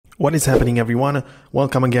What is happening, everyone?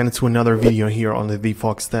 Welcome again to another video here on the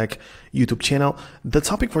Foxtecc YouTube channel. The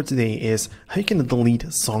topic for today is how you can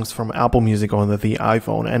delete songs from Apple Music on the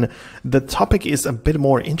iPhone. And the topic is a bit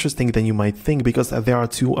more interesting than you might think because there are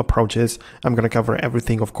two approaches. I'm going to cover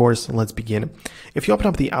everything, of course. Let's begin. If you open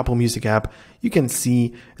up the Apple Music app, you can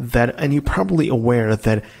see that, and you're probably aware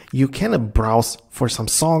that you can browse for some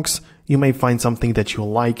songs. You may find something that you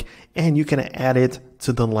like and you can add it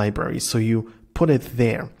to the library. So you put it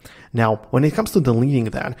there. Now, when it comes to deleting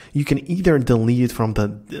that, you can either delete it from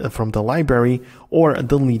the library or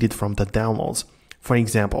delete it from the downloads. For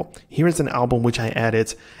example, here is an album which I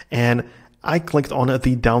added and I clicked on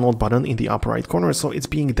the download button in the upper right corner. So it's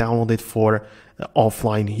being downloaded for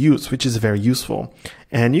offline use, which is very useful.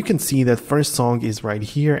 And you can see that first song is right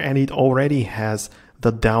here and it already has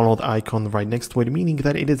the download icon right next to it, meaning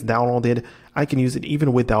that it is downloaded. I can use it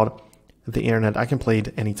even without the internet. I can play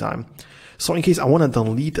it anytime. So in case I want to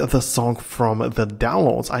delete the song from the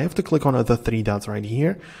downloads, I have to click on the three dots right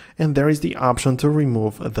here, and there is the option to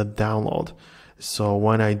remove the download. So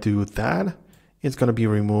when I do that, it's going to be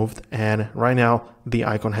removed, and right now the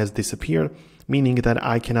icon has disappeared, meaning that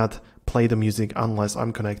I cannot play the music unless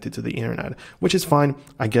I'm connected to the internet, which is fine,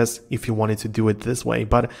 I guess, if you wanted to do it this way.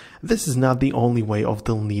 But this is not the only way of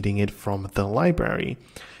deleting it from the library,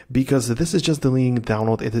 because this is just deleting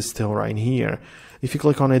download. It is still right here. If you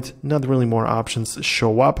click on it, not really more options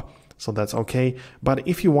show up, so that's okay. But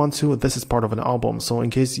if you want to, this is part of an album. So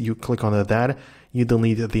in case you click on that, you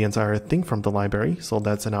delete the entire thing from the library. So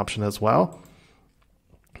that's an option as well.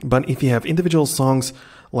 But if you have individual songs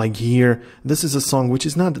like here, this is a song which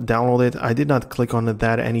is not downloaded. I did not click on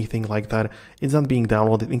that, anything like that. It's not being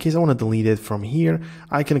downloaded. In case I want to delete it from here,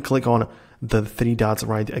 I can click on the three dots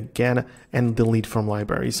right again and delete from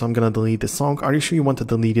library. So I'm going to delete the song. Are you sure you want to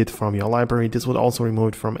delete it from your library? This would also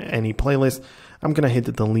remove it from any playlist. I'm going to hit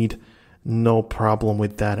the delete. No problem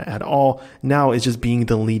with that at all. Now it's just being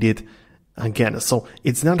deleted again. So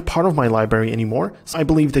it's not part of my library anymore. So I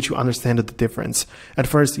believe that you understand the difference. At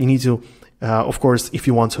first, you need to, of course, if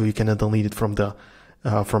you want to, you can delete it from the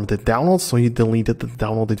downloads. So you deleted the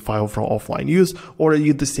downloaded file from offline use, or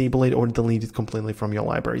you disable it or delete it completely from your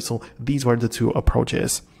library. So these were the two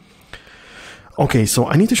approaches. Okay, so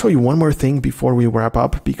I need to show you one more thing before we wrap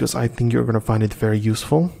up, because I think you're going to find it very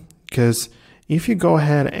useful. Because if you go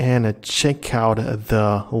ahead and check out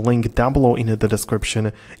the link down below in the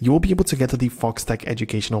description, you will be able to get to the Foxtecc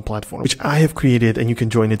educational platform, which I have created, and you can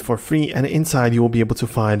join it for free. And inside you will be able to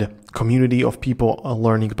find a community of people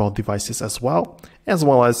learning about devices as well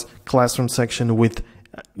as classroom section with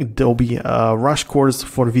Adobe Rush course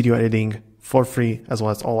for video editing for free, as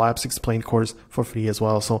well as all apps explained course for free as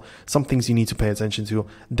well. So some things you need to pay attention to.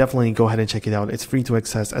 Definitely go ahead and check it out. It's free to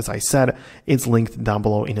access. As I said, it's linked down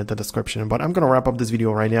below in the description. But I'm going to wrap up this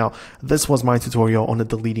video right now. This was my tutorial on the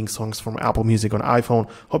deleting songs from Apple Music on iPhone.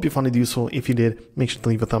 Hope you found it useful. If you did, make sure to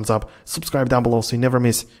leave a thumbs up, subscribe down below so you never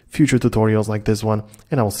miss future tutorials like this one,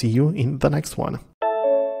 and I will see you in the next one.